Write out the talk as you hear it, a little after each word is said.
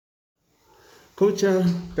Coach,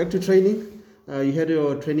 back to training. You had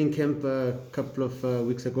your training camp a couple of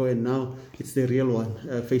weeks ago, and now it's the real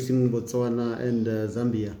one, facing Botswana and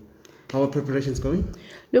Zambia. How are preparations going?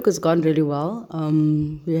 Look, it's gone really well.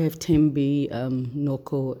 We have Tembi,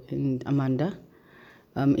 Noko, and Amanda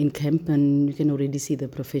in camp, and you can already see the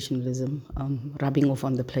professionalism rubbing off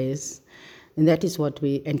on the players. And that is what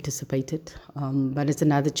we anticipated. But it's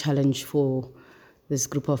another challenge for this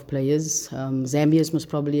group of players. Zambia is most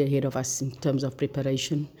probably ahead of us in terms of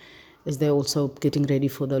preparation, as they're also getting ready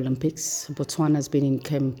for the Olympics. Botswana has been in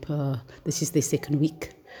camp, this is their second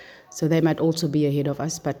week. So they might also be ahead of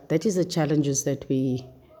us, but that is the challenges that we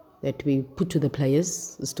put to the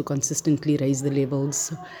players, is to consistently raise the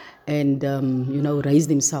levels and raise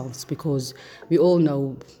themselves, because we all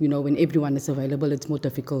know, when everyone is available, it's more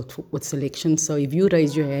difficult with selection. So if you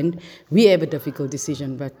raise your hand, we have a difficult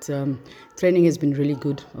decision. But training has been really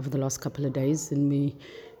good over the last couple of days, and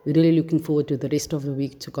we're really looking forward to the rest of the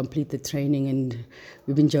week to complete the training. And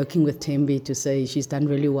we've been joking with Tembi to say she's done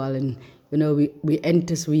really well, and we're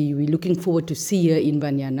looking forward to see her in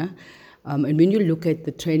Banyana. And when you look at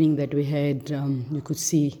the training that we had, you could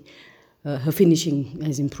see her finishing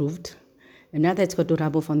has improved. And now that's got to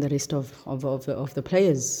rub off on the rest of the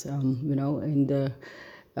players, and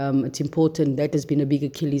it's important. That has been a big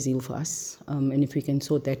Achilles heel for us. And if we can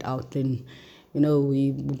sort that out, then,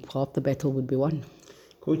 half the battle would be won.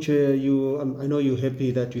 Coach, I know you're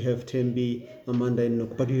happy that you have Tembi, Amanda, and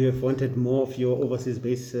Nok, but you have wanted more of your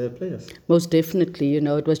overseas-based players. Most definitely.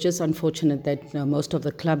 It was just unfortunate that most of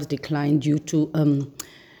the clubs declined due to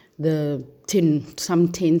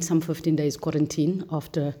some 15 days quarantine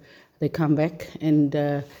after they come back, and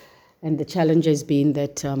the challenge has been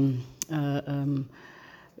that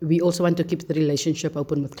we also want to keep the relationship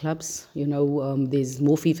open with clubs. There's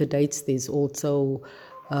more FIFA dates. There's also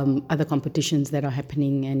other competitions that are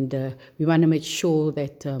happening, and we want to make sure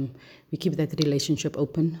that we keep that relationship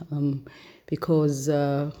open, because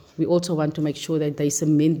we also want to make sure that they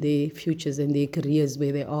cement their futures and their careers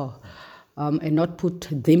where they are, and not put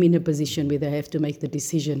them in a position where they have to make the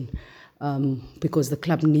decision because the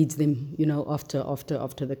club needs them, after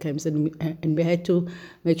the camps. And we had to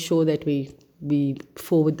make sure that we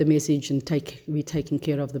forward the message and we're taking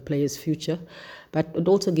care of the players' future. But it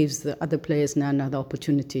also gives the other players now another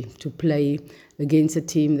opportunity to play against a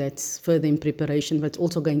team that's further in preparation, but it's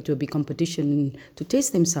also going to be competition to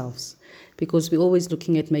test themselves, because we're always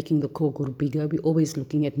looking at making the core group bigger. We're always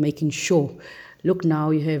looking at making sure, look, now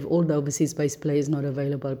you have all the overseas-based players not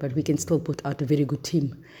available, but we can still put out a very good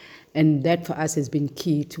team. And that for us has been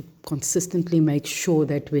key, to consistently make sure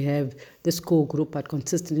that we have this core group, but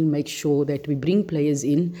consistently make sure that we bring players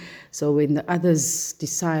in. So when the others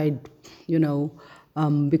decide,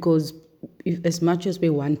 because as much as we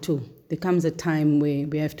want to, there comes a time where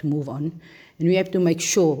we have to move on. And we have to make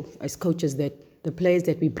sure as coaches that the players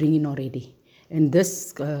that we bring in are ready. And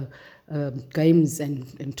this games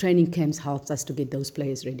and training camps helps us to get those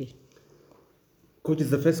players ready. Coach,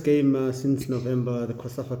 it's the first game since November, the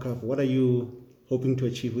COSAFA Cup. What are you hoping to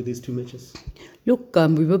achieve with these two matches? Look,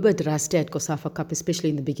 we were a bit rusty at COSAFA Cup,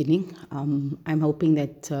 especially in the beginning. I'm hoping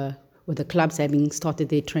that with the clubs having started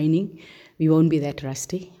their training, we won't be that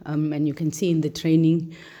rusty. And you can see in the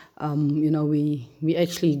training, we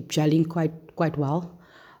actually gelling quite well.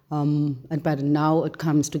 But now it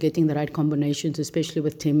comes to getting the right combinations, especially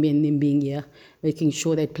with Tembi and them being here, making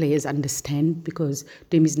sure that players understand, because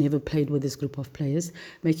Tembi's never played with this group of players,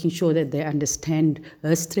 making sure that they understand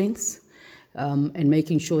her strengths, and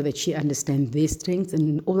making sure that she understands their strengths,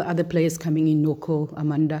 and all the other players coming in, Noko,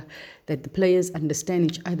 Amanda, that the players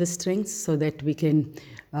understand each other's strengths, so that we can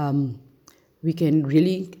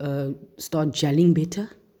really start gelling better.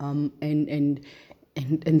 And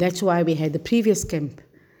that's why we had the previous camp,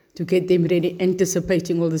 to get them ready,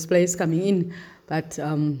 anticipating all these players coming in. But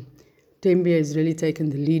Tembi has really taken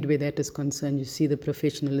the lead where that is concerned. You see the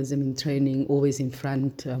professionalism in training, always in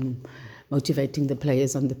front, motivating the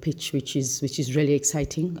players on the pitch, which is really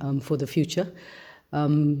exciting for the future.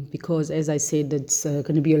 Because, as I said, it's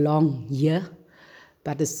going to be a long year,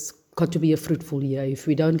 but it's got to be a fruitful year. If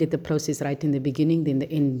we don't get the process right in the beginning, then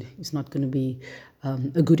the end is not going to be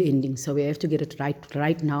a good ending. So we have to get it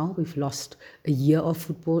right now. We've lost a year of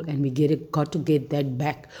football, and we got to get that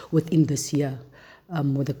back within this year,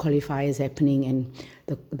 with the qualifiers happening and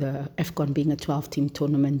the AFCON being a 12-team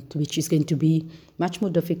tournament, which is going to be much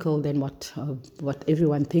more difficult than what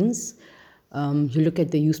everyone thinks. You look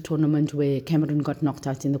at the youth tournament where Cameroon got knocked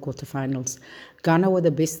out in the quarterfinals. Ghana were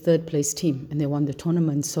the best third place team and they won the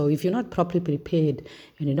tournament. So if you're not properly prepared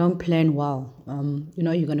and you don't plan well,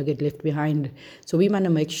 you're going to get left behind. So we want to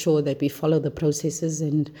make sure that we follow the processes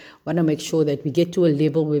and want to make sure that we get to a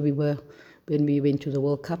level where we were when we went to the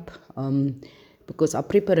World Cup. Because our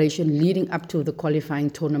preparation leading up to the qualifying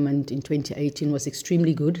tournament in 2018 was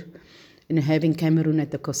extremely good. And having Cameroon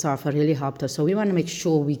at the COSAFA really helped us. So we want to make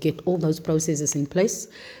sure we get all those processes in place,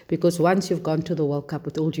 because once you've gone to the World Cup,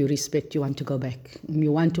 with all due respect, you want to go back. And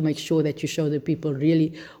you want to make sure that you show the people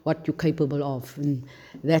really what you're capable of. And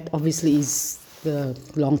that obviously is the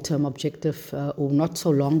long-term objective, or not so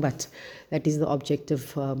long, but that is the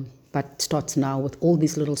objective. But starts now with all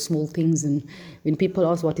these little small things. And when people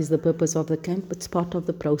ask what is the purpose of the camp, it's part of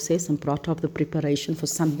the process and part of the preparation for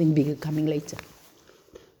something bigger coming later.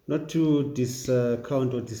 Not to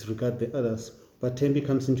discount or disregard the others, but Tembi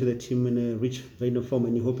comes into the team in a rich vein of form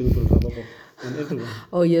and you're hoping to rub off on everyone.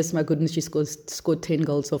 Oh yes, my goodness, she's scored 10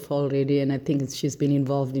 goals off already, and I think she's been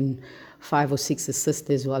involved in 5 or 6 assists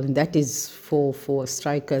as well. And that is for a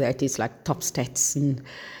striker, that is like top stats. And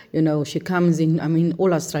she comes in,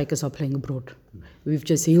 all our strikers are playing abroad. We've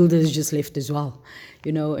just, Hilda's just left as well,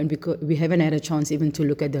 and because we haven't had a chance even to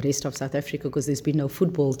look at the rest of South Africa because there's been no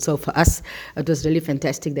football. So for us, it was really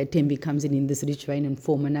fantastic that Tembi comes in this rich vein and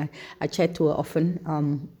form. And I chat to her often.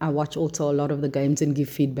 I watch also a lot of the games and give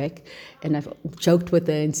feedback. And I've joked with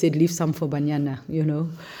her and said, leave some for Banyana,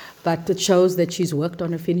 But it shows that she's worked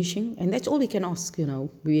on her finishing, and that's all we can ask.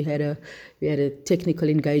 We had a technical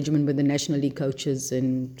engagement with the National League coaches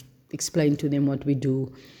and explained to them what we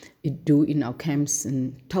do in our camps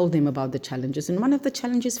and told them about the challenges. And one of the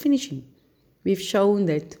challenges is finishing. We've shown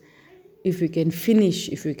that if we can finish,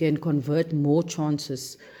 if we can convert more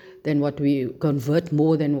chances than what we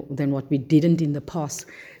what we didn't in the past,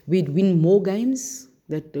 we'd win more games.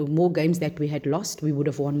 That the more games that we had lost, we would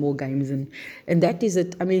have won more games. And that is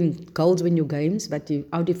it. Goals win your games, but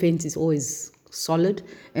our defense is always solid,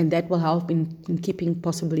 and that will help in keeping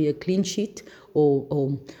possibly a clean sheet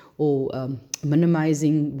or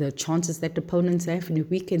minimizing the chances that opponents have. And if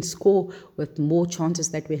we can score with more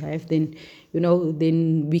chances that we have, then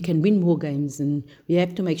we can win more games. And we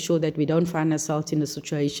have to make sure that we don't find ourselves in a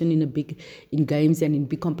situation in games and in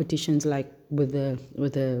big competitions like with the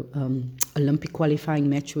Olympic qualifying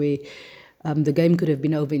match where the game could have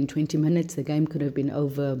been over in 20 minutes, the game could have been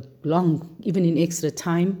over long, even in extra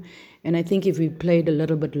time. And I think if we played a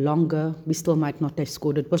little bit longer, we still might not have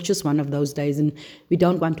scored. It was just one of those days, and we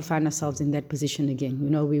don't want to find ourselves in that position again.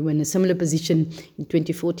 We were in a similar position in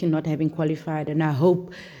 2014, not having qualified, and I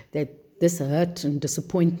hope that this hurt and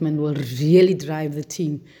disappointment will really drive the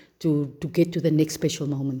team to get to the next special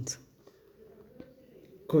moment.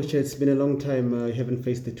 Coach, it's been a long time you haven't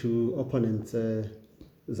faced the two opponents,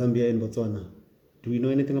 Zambia and Botswana. Do we know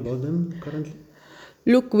anything about them currently?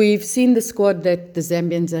 Look, we've seen the squad that the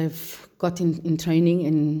Zambians have got in training,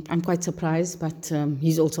 and I'm quite surprised, but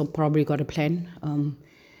he's also probably got a plan.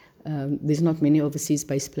 There's not many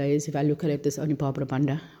overseas-based players. If I look at it, there's only Barbara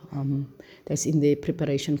Banda that's in the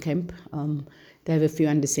preparation camp. They have a few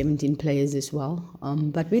under-17 players as well.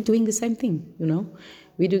 But we're doing the same thing,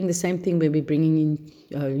 We're doing the same thing where we're bringing in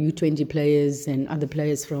U20 players and other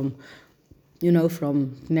players from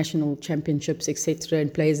national championships, etc.,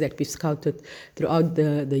 and players that we've scouted throughout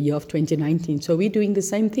the year of 2019. So we're doing the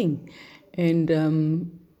same thing.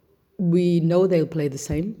 And we know they'll play the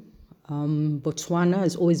same. Botswana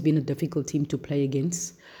has always been a difficult team to play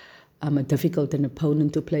against, a difficult an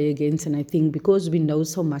opponent to play against. And I think because we know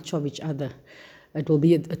so much of each other,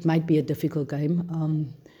 it might be a difficult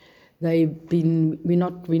game. We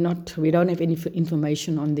don't have any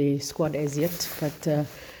information on the squad as yet, but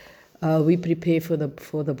we prepare for the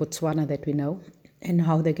Botswana that we know and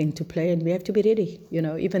how they're going to play, and we have to be ready.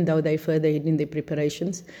 Even though they're further in their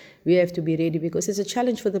preparations, we have to be ready because it's a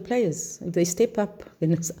challenge for the players. If they step up,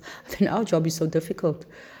 then our job is so difficult,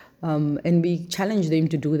 and we challenge them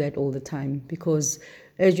to do that all the time because,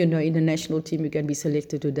 as you know, in the national team you can be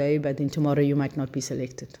selected today, but then tomorrow you might not be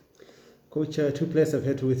selected. Coach, 2 players have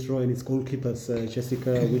had to withdraw, and it's goalkeepers,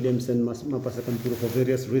 Jessica Williams and Mapasa Kampuru, for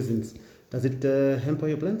various reasons. Does it hamper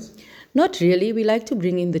your plans? Not really. We like to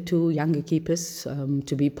bring in the 2 younger keepers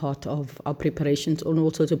to be part of our preparations and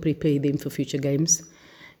also to prepare them for future games.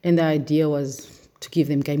 And the idea was to give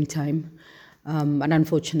them game time. But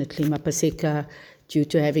unfortunately, Mapaseka, due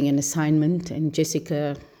to having an assignment, and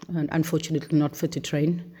Jessica, unfortunately, not fit to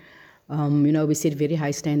train. We set very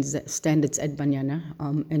high standards at Banyana,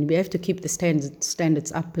 and we have to keep the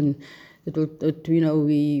standards up, and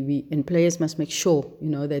We and players must make sure,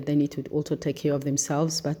 that they need to also take care of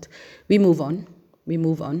themselves. But we move on.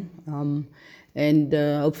 And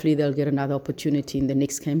hopefully they'll get another opportunity in the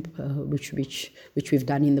next camp, which we've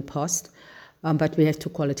done in the past. But we have two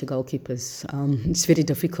quality goalkeepers. It's very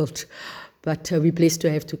difficult, but we're blessed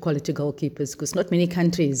to have two quality goalkeepers because not many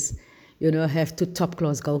countries, have two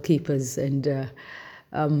top-class goalkeepers, and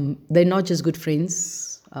they're not just good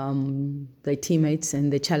friends. They're teammates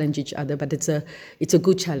and they challenge each other, but it's a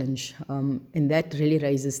good challenge, and that really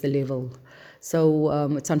raises the level. So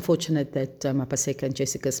it's unfortunate that Mapaseka and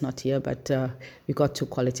Jessica's not here, but we got two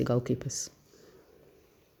quality goalkeepers.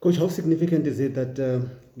 Coach, how significant is it that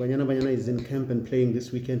Banyana is in camp and playing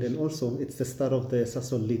this weekend, and also it's the start of the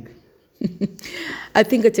Sasol League? I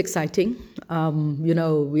think it's exciting.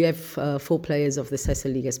 We have 4 players of the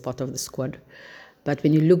Sasol League as part of the squad. But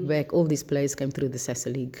when you look back, all these players came through the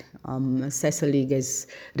Sasol League. Sasol League has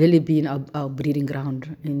really been our breeding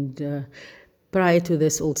ground. And prior to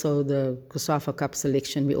this, also the COSAFA Cup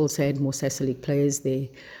selection, we also had more Sasol League players there.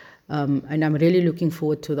 And I'm really looking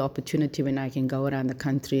forward to the opportunity when I can go around the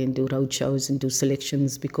country and do road shows and do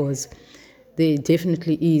selections, because there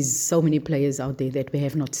definitely is so many players out there that we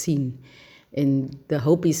have not seen. And the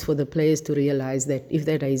hope is for the players to realize that if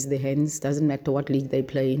they raise their hands, doesn't matter what league they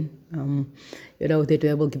play in, that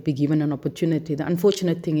they will be given an opportunity. The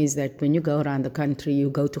unfortunate thing is that when you go around the country, you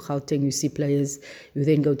go to Gauteng, you see players, you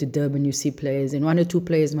then go to Durban, you see players, and 1 or 2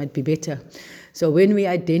 players might be better. So when we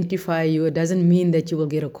identify you, it doesn't mean that you will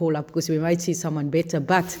get a call up, because we might see someone better,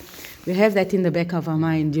 but we have that in the back of our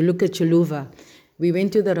mind. You look at Chuluva. We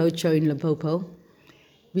went to the roadshow in Limpopo.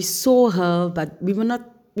 We saw her, but we were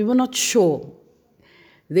not sure.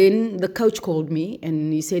 Then the coach called me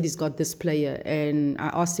and he said he's got this player. And I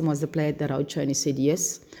asked him, was the player at the roadshow? And he said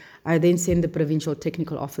yes. I then sent the provincial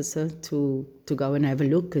technical officer to go and have a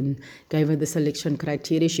look and gave her the selection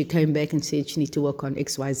criteria. She came back and said she needs to work on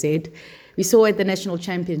X, Y, Z. We saw her at the national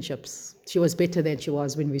championships. She was better than she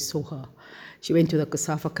was when we saw her. She went to the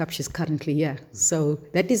COSAFA Cup. She's currently here. So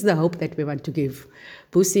that is the hope that we want to give.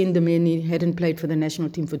 Busi Ndumeni hadn't played for the national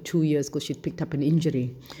team for 2 years because she'd picked up an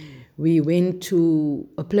injury. We went to,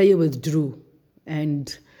 a player withdrew,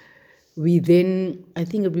 and we then, I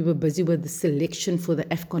think we were busy with the selection for the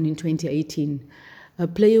AFCON in 2018. A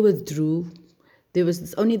player withdrew. There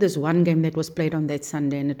was only this one game that was played on that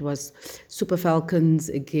Sunday, and it was Super Falcons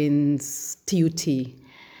against TUT.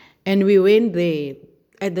 And we went there.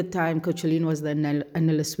 At the time, Coach Aline was the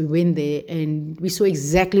analyst. We went there and we saw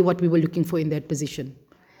exactly what we were looking for in that position.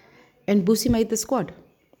 And Busi made the squad.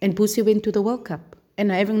 And Busi went to the World Cup.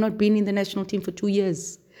 And having not been in the national team for 2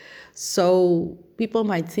 years. So people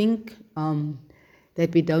might think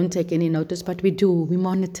that we don't take any notice, but we do. We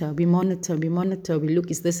monitor. We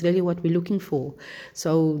look, is this really what we're looking for?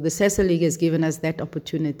 So the Sasol League has given us that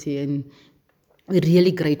opportunity, and we're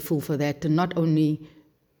really grateful for that. And not only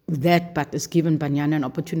that, but it's given Banyana an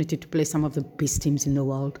opportunity to play some of the best teams in the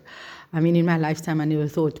world. I mean, in my lifetime, I never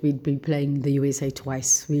thought we'd be playing the USA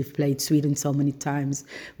twice. We've played Sweden so many times.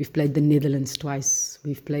 We've played the Netherlands twice.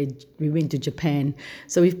 We went to Japan.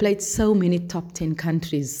 So we've played so many top 10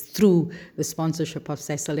 countries through the sponsorship of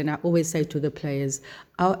Sasol. And I always say to the players,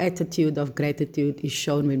 our attitude of gratitude is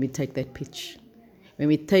shown when we take that pitch. When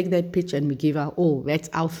we take that pitch and we give our all, that's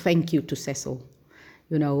our thank you to Sasol.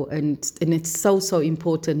 And it's so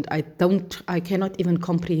important. I cannot even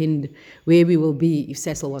comprehend where we will be if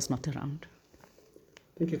Sasol was not around.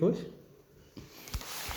 Thank you, Coach.